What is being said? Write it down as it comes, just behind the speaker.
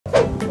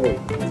Oh,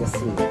 just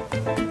see.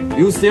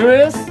 You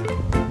serious?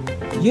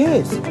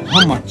 Yes.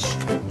 How much?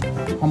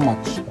 How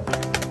much?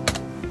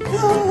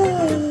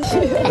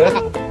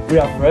 We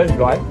are friends,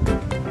 right?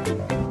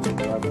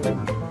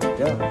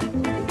 Yeah.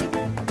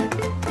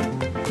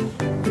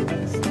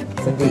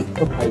 Sandy,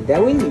 I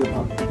daring you,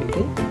 huh?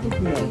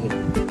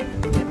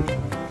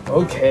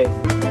 Okay.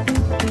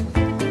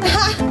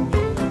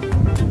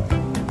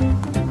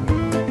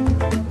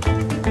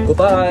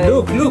 Goodbye.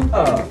 Look.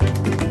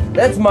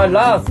 That's my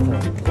last.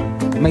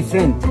 My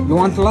friend, you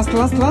want last?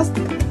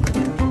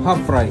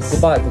 Half price.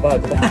 Goodbye.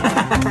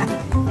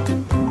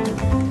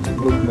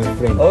 Look, my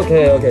friend.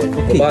 Okay.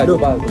 Goodbye. Look.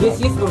 Goodbye. Yes,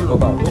 no.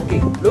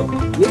 Okay, look.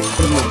 Yes,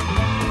 no.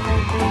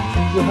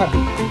 You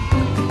happy?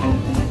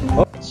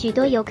 许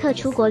多游客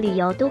出国旅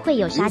游都会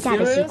有杀价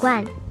的习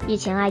惯。日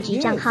前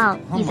IG 账号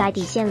一塞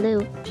底线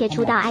路贴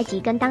出到埃及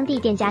跟当地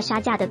店家杀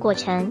价的过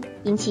程，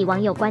引起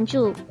网友关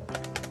注。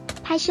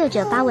拍摄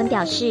者发文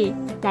表示，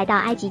来到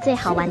埃及最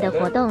好玩的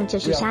活动就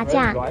是杀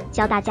价，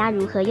教大家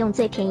如何用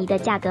最便宜的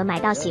价格买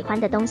到喜欢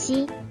的东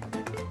西。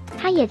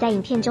他也在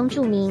影片中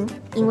注明，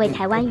因为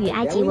台湾与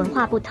埃及文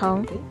化不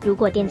同，如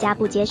果店家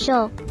不接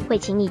受，会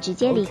请你直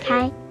接离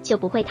开，就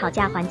不会讨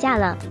价还价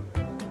了。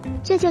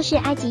这就是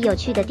埃及有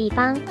趣的地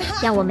方，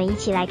让我们一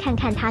起来看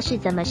看他是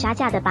怎么杀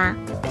价的吧。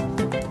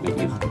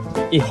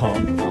一盒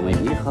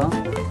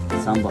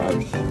3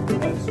 baht.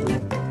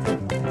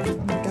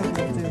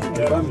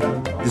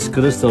 This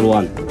crystal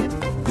one.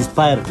 This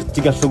fire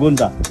 3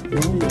 segunda.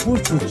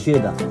 Buçuk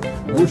cheddar.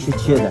 3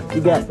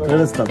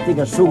 crystal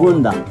 3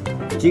 segunda.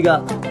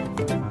 3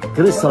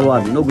 crystal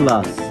one no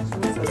glass.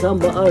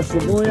 Sambar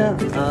shibuya,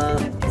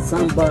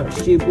 sambar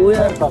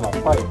shibuya.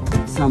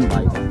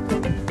 Sambar.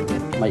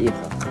 My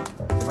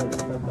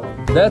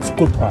That's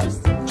good price.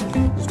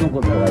 It's no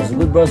good price.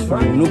 Good price for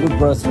you. No good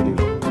price for you.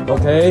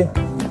 Okay.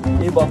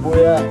 Iba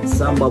buya,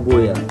 samba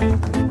buya.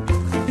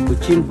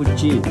 Pucin.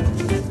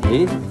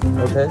 Eh?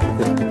 Okay.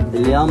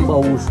 Liamba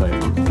usai.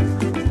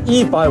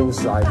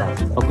 150埃镑。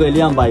 Okay,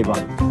 200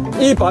 baht.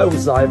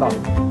 150埃镑。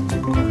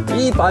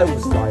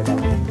150埃镑。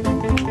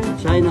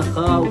 China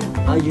khao,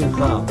 Asian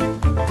khao.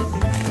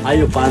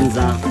 Ayo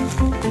panza.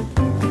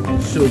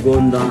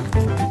 Segunda.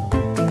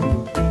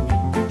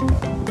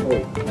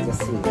 Oh,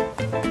 just see.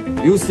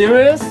 You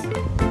serious?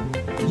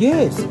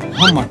 Yes.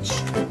 How much?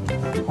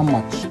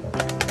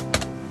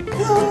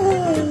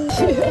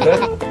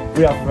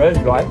 We are friends,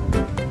 right?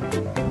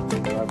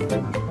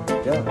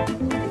 Yeah.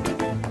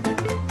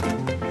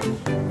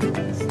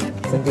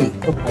 Sandy,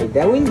 I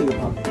daring you,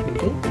 huh?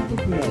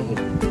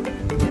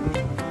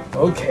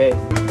 Okay.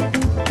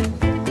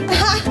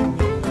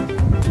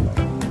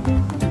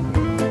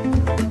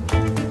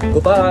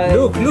 Goodbye.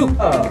 Look.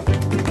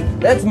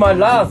 That's my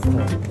last.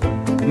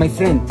 My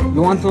friend,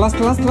 you want last?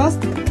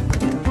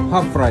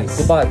 Half price.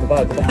 Goodbye.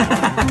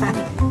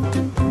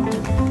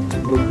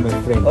 Look, my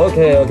friend.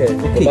 Okay.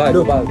 Goodbye.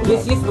 Look. Goodbye.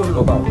 Yes, no.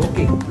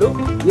 Okay, look.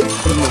 Yes,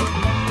 no.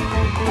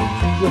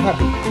 You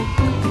happy?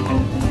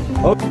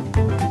 Okay.